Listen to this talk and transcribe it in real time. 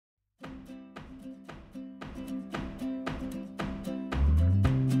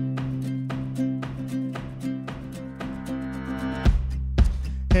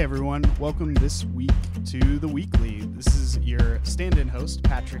Hey everyone, welcome this week to The Weekly. This is your stand-in host,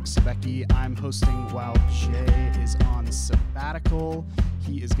 Patrick Sobecki. I'm hosting while Jay is on sabbatical.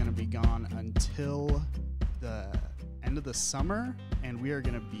 He is going to be gone until the end of the summer, and we are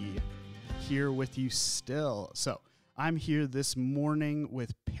going to be here with you still. So I'm here this morning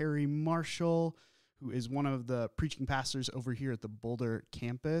with Perry Marshall, who is one of the preaching pastors over here at the Boulder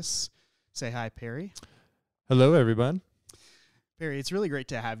campus. Say hi, Perry. Hello, everyone. Perry, it's really great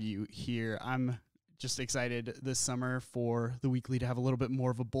to have you here. I'm just excited this summer for The Weekly to have a little bit more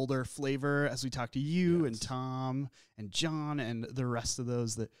of a Boulder flavor as we talk to you and Tom and John and the rest of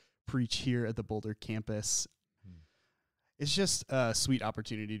those that preach here at the Boulder campus. It's just a sweet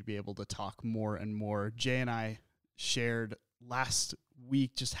opportunity to be able to talk more and more. Jay and I shared last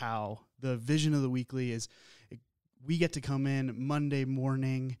week just how the vision of The Weekly is we get to come in Monday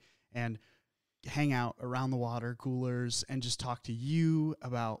morning and hang out around the water coolers and just talk to you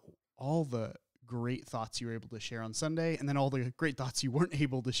about all the great thoughts you were able to share on Sunday, and then all the great thoughts you weren't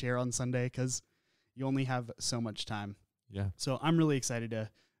able to share on Sunday because you only have so much time. Yeah. So I'm really excited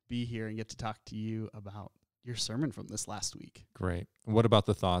to be here and get to talk to you about your sermon from this last week. Great. What about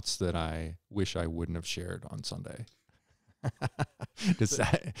the thoughts that I wish I wouldn't have shared on Sunday? Is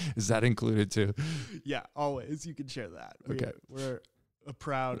that included too? Yeah, always. You can share that. Okay. We're a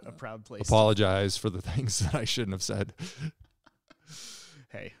proud place. Apologize for the things that I shouldn't have said.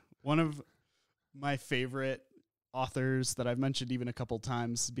 Hey, one of my favorite authors that I've mentioned even a couple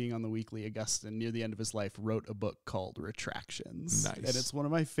times being on The Weekly, Augustine, near the end of his life, wrote a book called Retractions. Nice. And it's one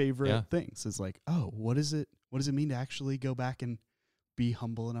of my favorite things. It's like, oh, what does it mean to actually go back and be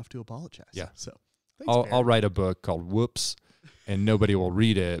humble enough to apologize? Yeah. So thanks, I'll write a book called Whoops, and nobody will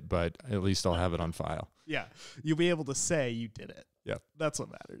read it, but at least I'll have it on file. Yeah. You'll be able to say you did it. Yeah. That's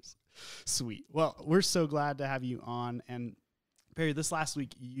what matters. Sweet. Well, we're so glad to have you on. And Perry, this last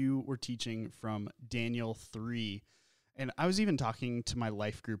week you were teaching from Daniel 3. And I was even talking to my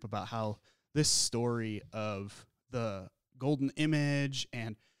life group about how this story of the golden image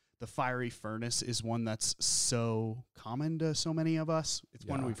and the fiery furnace is one that's so common to so many of us. It's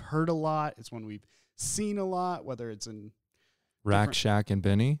one we've heard a lot. It's one we've seen a lot, whether it's in Rack, Shack, and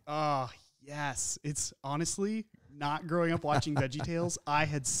Benny. Oh, yes. It's honestly not growing up watching VeggieTales. I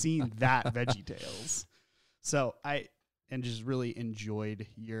had seen that VeggieTales. So I just really enjoyed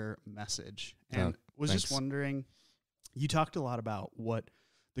your message and was thanks. just wondering, you talked a lot about what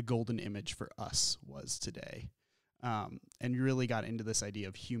the golden image for us was today. And you really got into this idea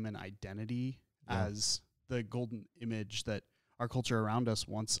of human identity as the golden image that our culture around us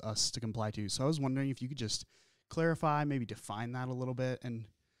wants us to comply to. So I was wondering if you could just clarify, maybe define that a little bit, and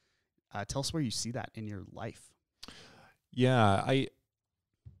tell us where you see that in your life. Yeah,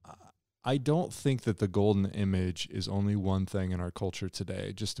 I don't think that the golden image is only one thing in our culture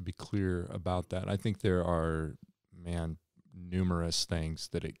today, just to be clear about that. I think there are, numerous things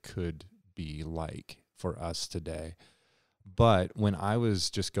that it could be like for us today. But when I was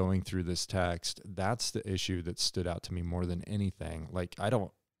just going through this text, that's the issue that stood out to me more than anything. Like, I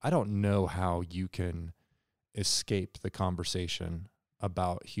don't know how you can escape the conversation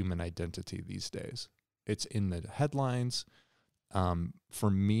about human identity these days. It's in the headlines. For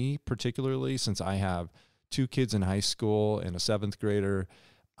me, particularly, since I have 2 kids in high school and a 7th grader,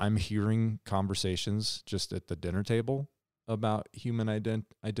 I'm hearing conversations just at the dinner table about human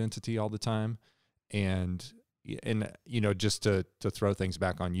identity all the time. And just to throw things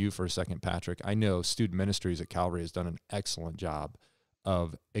back on you for a second, Patrick, I know student ministries at Calvary has done an excellent job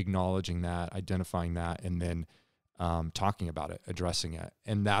of acknowledging that, identifying that, and then talking about it, addressing it.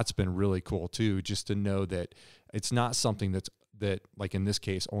 And that's been really cool too, just to know that it's not something that like in this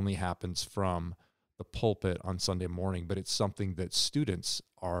case only happens from the pulpit on Sunday morning, but it's something that students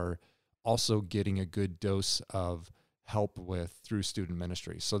are also getting a good dose of help with through student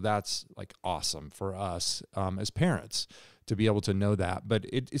ministry. So that's like awesome for us as parents to be able to know that, but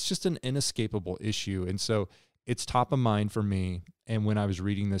it's just an inescapable issue. And so it's top of mind for me. And when I was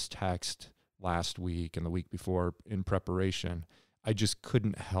reading this text last week and the week before in preparation, I just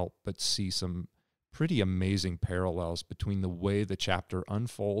couldn't help but see some pretty amazing parallels between the way the chapter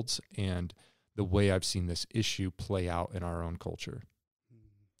unfolds and the way I've seen this issue play out in our own culture.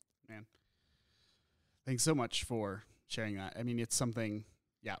 Man, thanks so much for sharing that. I mean, it's something,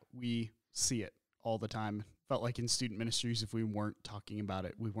 we see it all the time. Felt like in student ministries, if we weren't talking about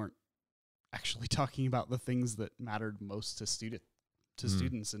it, we weren't actually talking about the things that mattered most to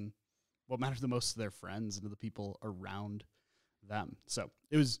students and what mattered the most to their friends and to the people around them. So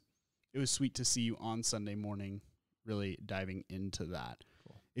it was sweet to see you on Sunday morning really diving into that.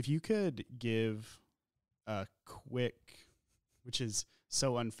 Cool. If you could give a quick, which is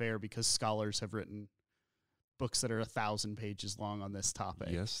so unfair because scholars have written books that are 1,000 pages long on this topic.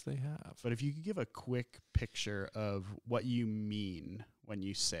 Yes, they have. But if you could give a quick picture of what you mean when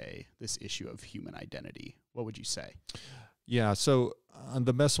you say this issue of human identity, what would you say? Yeah, so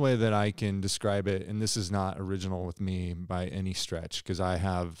the best way that I can describe it, and this is not original with me by any stretch, because I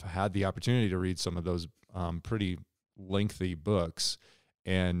have had the opportunity to read some of those pretty lengthy books,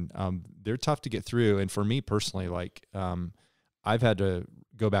 and they're tough to get through. And for me personally, like I've had to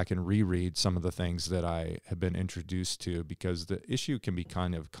go back and reread some of the things that I have been introduced to because the issue can be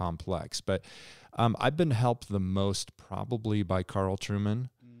kind of complex. But I've been helped the most probably by Carl Trueman,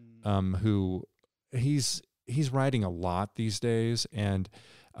 who he's writing a lot these days, and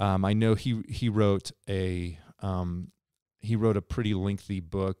I know he wrote a pretty lengthy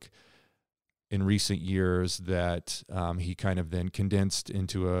book in recent years that he kind of then condensed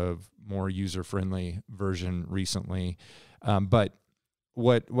into a more user-friendly version recently. But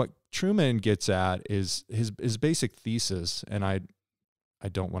what Trueman gets at is his basic thesis, and I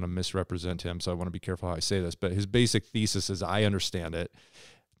don't want to misrepresent him, so I want to be careful how I say this, but his basic thesis, as I understand it,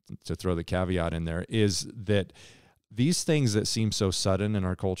 to throw the caveat in there, is that these things that seem so sudden in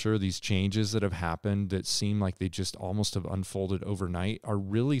our culture, these changes that have happened that seem like they just almost have unfolded overnight, are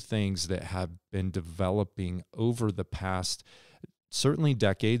really things that have been developing over the past, certainly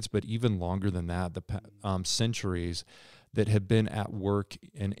decades, but even longer than that, centuries, that have been at work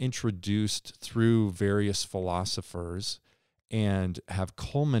and introduced through various philosophers and have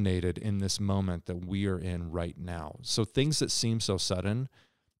culminated in this moment that we are in right now. So things that seem so sudden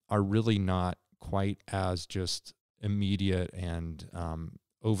are really not quite as just immediate and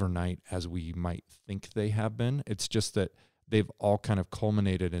overnight as we might think they have been. It's just that they've all kind of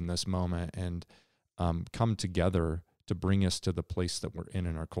culminated in this moment and come together to bring us to the place that we're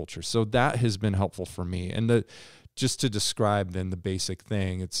in our culture. So that has been helpful for me. And just to describe then the basic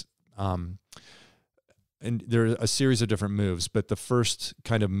thing, it's and there are a series of different moves, but the first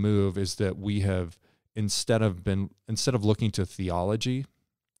kind of move is that we have, instead of looking to theology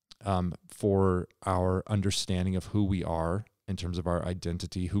for our understanding of who we are in terms of our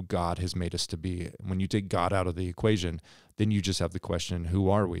identity, who God has made us to be. When you take God out of the equation, then you just have the question, who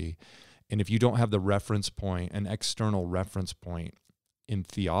are we? And if you don't have the reference point, an external reference point in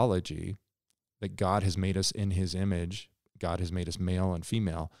theology, that God has made us in his image, God has made us male and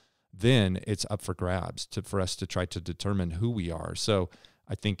female, then it's up for grabs for us to try to determine who we are. So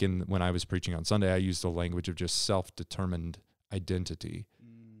I think when I was preaching on Sunday, I used the language of just self-determined identity.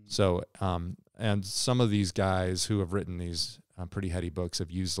 So, and some of these guys who have written these pretty heady books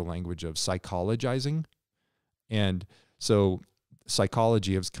have used the language of psychologizing. And so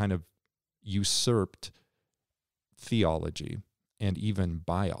psychology has kind of usurped theology and even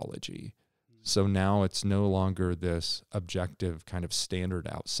biology. So now it's no longer this objective kind of standard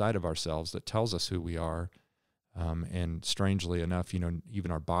outside of ourselves that tells us who we are. And strangely enough,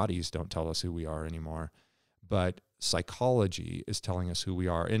 even our bodies don't tell us who we are anymore. But psychology is telling us who we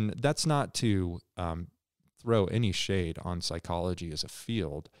are. And that's not to throw any shade on psychology as a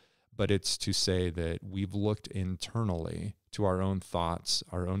field, but it's to say that we've looked internally to our own thoughts,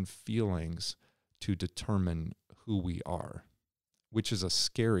 our own feelings to determine who we are, which is a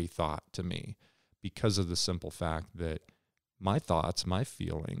scary thought to me because of the simple fact that my thoughts, my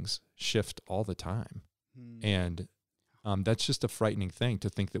feelings shift all the time. And that's just a frightening thing to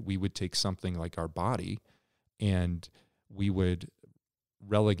think that we would take something like our body and we would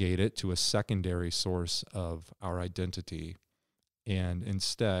relegate it to a secondary source of our identity and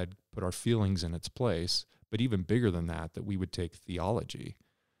instead put our feelings in its place. But even bigger than that we would take theology.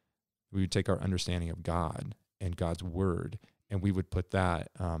 We would take our understanding of God and God's word, and we would put that,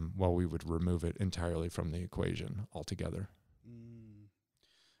 we would remove it entirely from the equation altogether.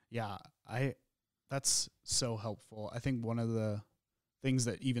 Yeah, that's so helpful. I think one of the things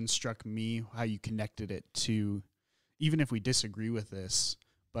that even struck me, how you connected it to, even if we disagree with this,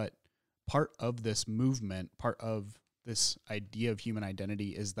 but part of this movement, part of this idea of human identity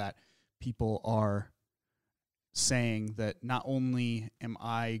is that people are saying that not only am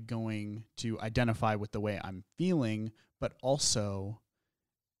I going to identify with the way I'm feeling, but also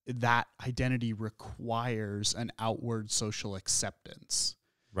that identity requires an outward social acceptance.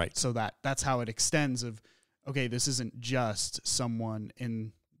 Right. So that's how it extends of, okay, this isn't just someone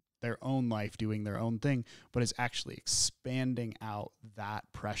in their own life doing their own thing, but it's actually expanding out that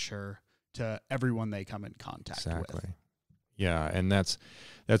pressure to everyone they come in contact with. Exactly. Yeah, and that's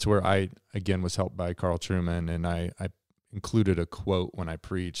where I, again, was helped by Carl Trueman, and I included a quote when I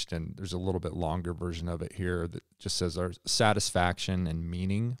preached, and there's a little bit longer version of it here that just says our satisfaction and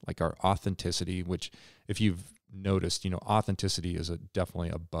meaning, like our authenticity, which if you've noticed, authenticity is definitely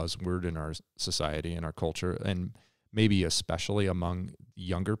a buzzword in our society and our culture, and maybe especially among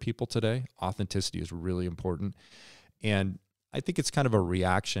younger people today. Authenticity is really important. And I think it's kind of a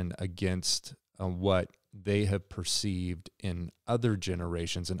reaction against what they have perceived in other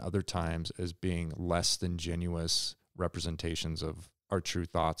generations and other times as being less than genuine representations of our true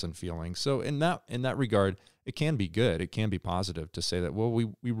thoughts and feelings. So in that regard, it can be good. It can be positive to say that, well, we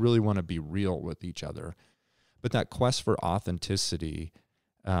really want to be real with each other. But that quest for authenticity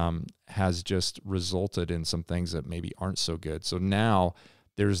has just resulted in some things that maybe aren't so good. So now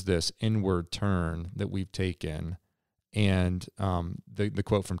there's this inward turn that we've taken. And the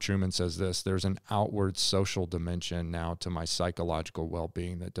quote from Truman says this: there's an outward social dimension now to my psychological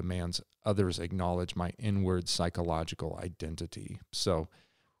well-being that demands others acknowledge my inward psychological identity. So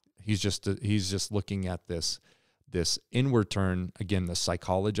he's just looking at this inward turn, again, the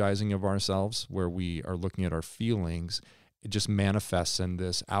psychologizing of ourselves, where we are looking at our feelings. It just manifests in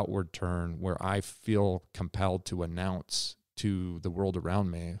this outward turn where I feel compelled to announce to the world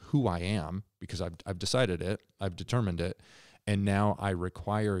around me who I am, because I've decided it, I've determined it, and now I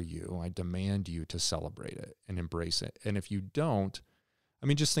require you, I demand you to celebrate it and embrace it. And if you don't, I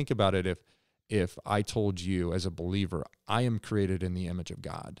mean, just think about it. If I told you as a believer, I am created in the image of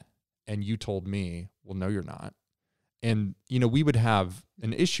God, and you told me, well, no, you're not. And, we would have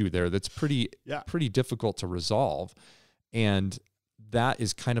an issue there that's pretty difficult to resolve. And that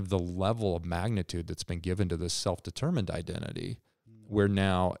is kind of the level of magnitude that's been given to this self-determined identity, where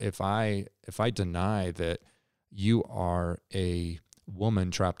now if I deny that you are a woman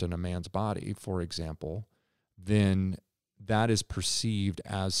trapped in a man's body, for example, then that is perceived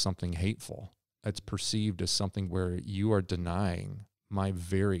as something hateful. It's perceived as something where you are denying my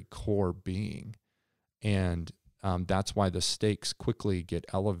very core being. And that's why the stakes quickly get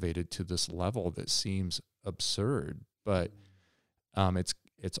elevated to this level that seems absurd. But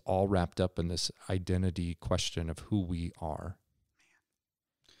it's all wrapped up in this identity question of who we are.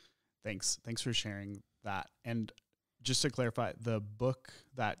 Thanks for sharing that. And just to clarify, the book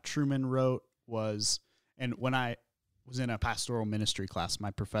that Truman wrote was, and when I was in a pastoral ministry class,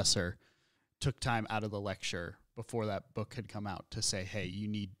 my professor took time out of the lecture before that book had come out to say, hey, you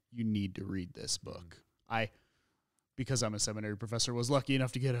need to read this book. Because I'm a seminary professor, was lucky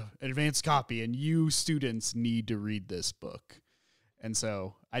enough to get an advanced copy, and you students need to read this book. And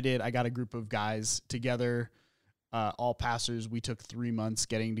so I did. I got a group of guys together, all pastors. We took 3 months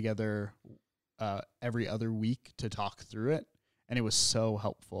getting together every other week to talk through it, and it was so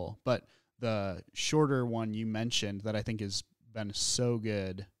helpful. But the shorter one you mentioned that I think has been so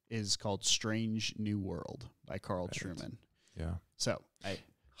good is called Strange New World by Carl Truman. Yeah. So I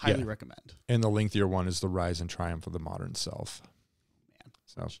highly recommend. And the lengthier one is The Rise and Triumph of the Modern Self. Man.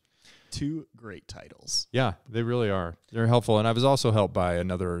 So 2 great titles. Yeah, they really are. They're helpful. And I was also helped by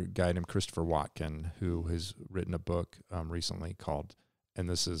another guy named Christopher Dawkins, who has written a book recently called, and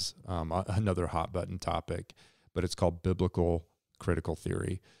this is another hot button topic, but it's called Biblical Critical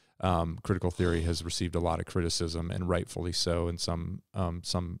Theory. Critical theory has received a lot of criticism, and rightfully so in some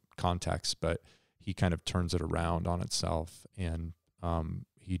contexts, but he kind of turns it around on itself, and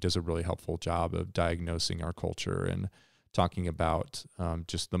he does a really helpful job of diagnosing our culture and talking about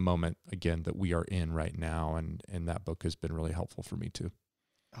just the moment, again, that we are in right now, and that book has been really helpful for me too.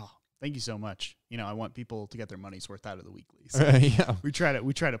 Oh, thank you so much. I want people to get their money's worth out of the weekly. So Yeah. we try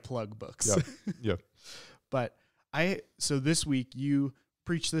to plug books. Yep. But so this week you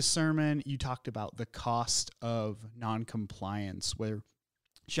preached this sermon. You talked about the cost of non-compliance, where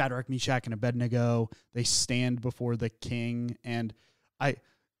Shadrach, Meshach, and Abednego, they stand before the king, and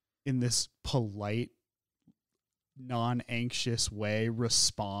in this polite, non-anxious way,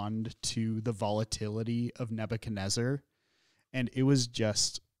 respond to the volatility of Nebuchadnezzar. And it was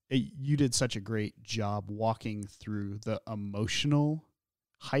you did such a great job walking through the emotional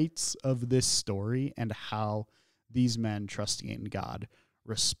heights of this story and how these men trusting in God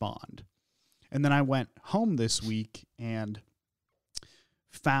respond. And then I went home this week and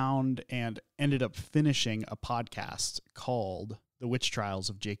found and ended up finishing a podcast called The Witch Trials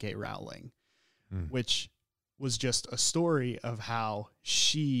of J.K. Rowling, which was just a story of how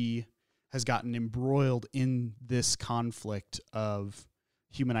she has gotten embroiled in this conflict of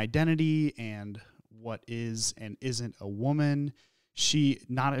human identity and what is and isn't a woman. She,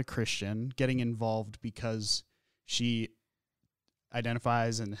 not a Christian, getting involved because she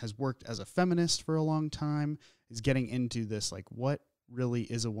identifies and has worked as a feminist for a long time, is getting into this, like, what really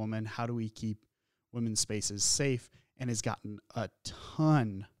is a woman? How do we keep women's spaces safe? And has gotten a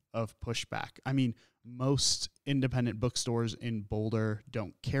ton of pushback. I mean, most independent bookstores in Boulder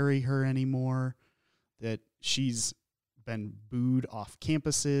don't carry her anymore. That she's been booed off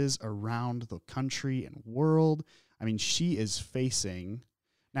campuses around the country and world. I mean, she is facing,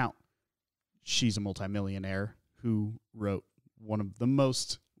 now, she's a multimillionaire who wrote one of the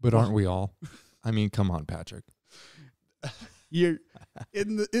most. But aren't we all? I mean, come on, Patrick. You're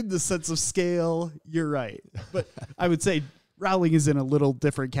in the sense of scale, you're right. But I would say Rowling is in a little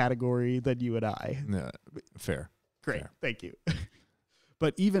different category than you and I. Fair. Great. Fair. Thank you.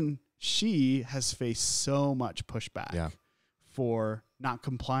 But even she has faced so much pushback for not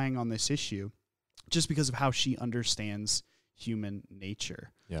complying on this issue just because of how she understands human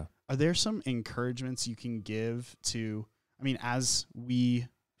nature. Yeah. Are there some encouragements you can give to, I mean, as we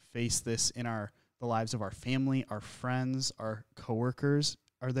face this in the lives of our family, our friends, our coworkers,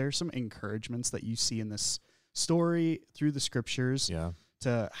 are there some encouragements that you see in this story through the scriptures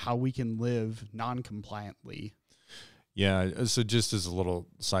to how we can live non-compliantly? Yeah. So just as a little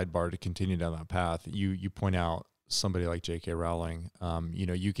sidebar to continue down that path, you point out somebody like J.K. Rowling.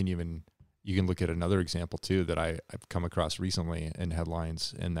 You can look at another example too that I've come across recently in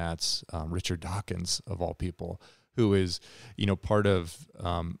headlines, and that's Richard Dawkins, of all people, who is, part of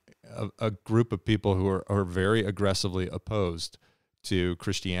a group of people who are very aggressively opposed to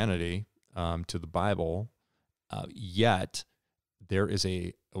Christianity, to the Bible, yet there is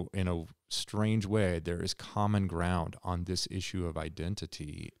in a strange way, there is common ground on this issue of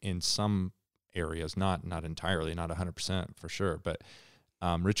identity in some areas, not entirely, not 100% for sure, but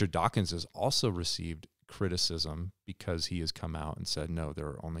Richard Dawkins has also received criticism because he has come out and said, no, there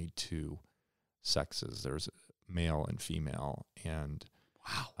are only two sexes. There's male and female. And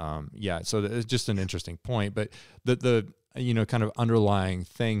wow. So it's just an interesting point. But the kind of underlying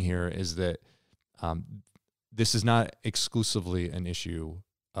thing here is that this is not exclusively an issue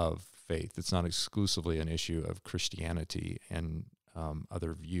of faith. It's not exclusively an issue of Christianity and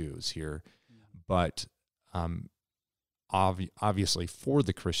other views here. But obviously, for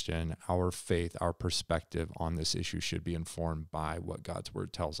the Christian, our faith, our perspective on this issue should be informed by what God's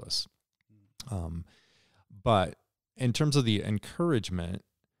word tells us. But in terms of the encouragement,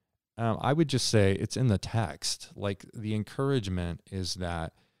 I would just say it's in the text. Like, the encouragement is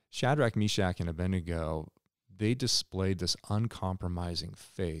that Shadrach, Meshach, and Abednego, they displayed this uncompromising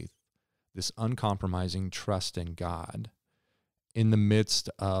faith, this uncompromising trust in God in the midst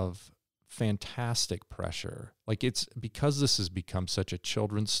of fantastic pressure. Like, it's because this has become such a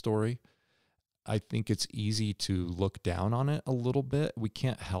children's story, I think it's easy to look down on it a little bit. We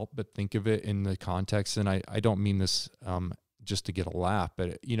can't help but think of it in the context, and I don't mean this just to get a laugh,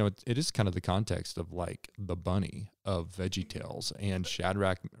 but it is kind of the context of like the bunny of VeggieTales and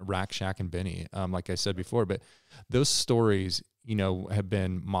Shadrach, Shack, and Benny, like I said before. But those stories, have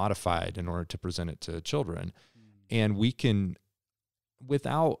been modified in order to present it to children, and we can,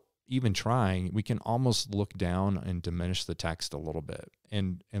 without even trying, we can almost look down and diminish the text a little bit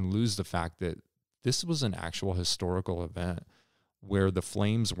and lose the fact that this was an actual historical event where the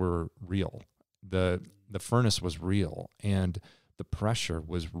flames were real. The furnace was real and the pressure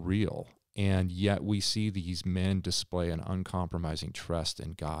was real. And yet we see these men display an uncompromising trust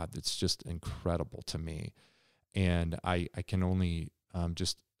in God that's just incredible to me. And I can only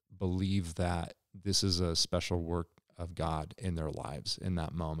just believe that this is a special work of God in their lives in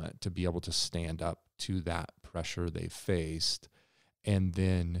that moment, to be able to stand up to that pressure they faced and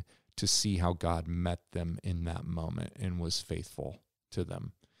then to see how God met them in that moment and was faithful to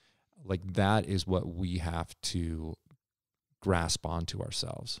them. Like, that is what we have to grasp onto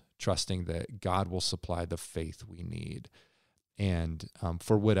ourselves, trusting that God will supply the faith we need and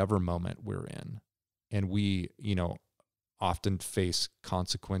for whatever moment we're in. And we, often face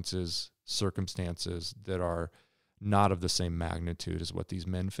consequences, circumstances that are not of the same magnitude as what these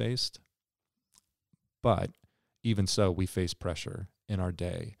men faced. But even so, we face pressure in our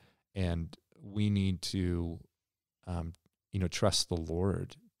day, and we need to, trust the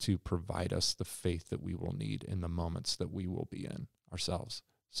Lord to provide us the faith that we will need in the moments that we will be in ourselves.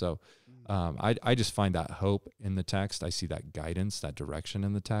 So I just find that hope in the text. I see that guidance, that direction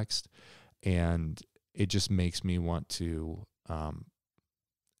in the text, and it just makes me want to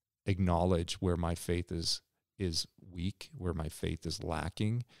acknowledge where my faith is weak, where my faith is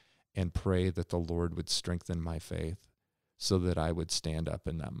lacking, and pray that the Lord would strengthen my faith so that I would stand up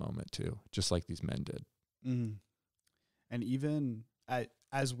in that moment too, just like these men did. Mm. And even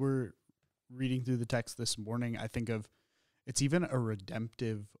as we're reading through the text this morning, I think of it's even a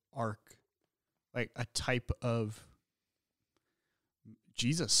redemptive arc, like a type of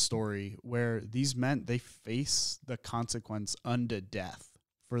Jesus story where these men, they face the consequence unto death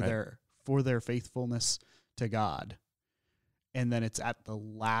for their faithfulness to God. And then it's at the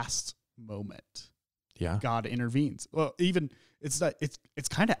last moment Yeah. God intervenes. Well, even it's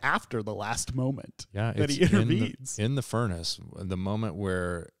kind of after the last moment Yeah, that it's he intervenes. in the furnace, the moment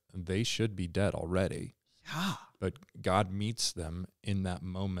where they should be dead already. Yeah. But God meets them in that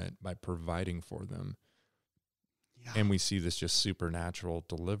moment by providing for them. Yeah. And we see this just supernatural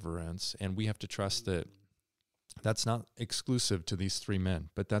deliverance. And we have to trust that that's not exclusive to these three men,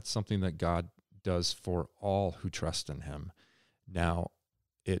 but that's something that God does for all who trust in him. Now,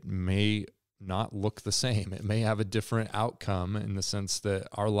 it may not look the same. It may have a different outcome in the sense that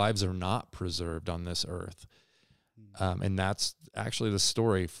our lives are not preserved on this earth. And that's actually the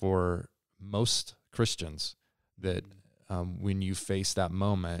story for most Christians, that when you face that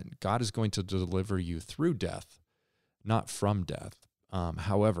moment, God is going to deliver you through death, not from death.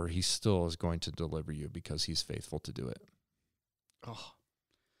 However, he still is going to deliver you because he's faithful to do it. Oh,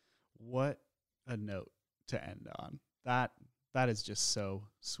 what a note to end on. That is just so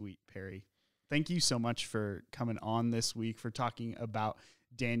sweet, Perry. Thank you so much for coming on this week, for talking about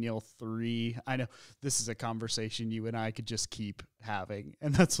Daniel 3. I know this is a conversation you and I could just keep having,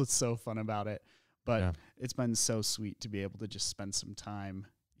 and that's what's so fun about it. But It's been so sweet to be able to just spend some time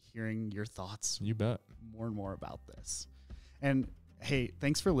hearing your thoughts. You bet. More and more about this. And hey,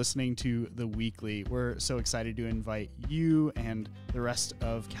 thanks for listening to The Weekly. We're so excited to invite you and the rest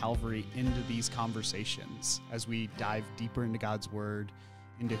of Calvary into these conversations as we dive deeper into God's Word,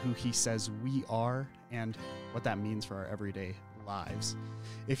 into who he says we are, and what that means for our everyday lives.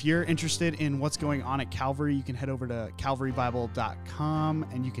 If you're interested in what's going on at Calvary, you can head over to calvarybible.com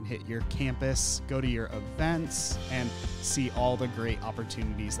and you can hit your campus, go to your events, and see all the great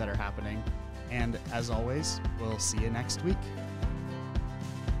opportunities that are happening. And as always, we'll see you next week.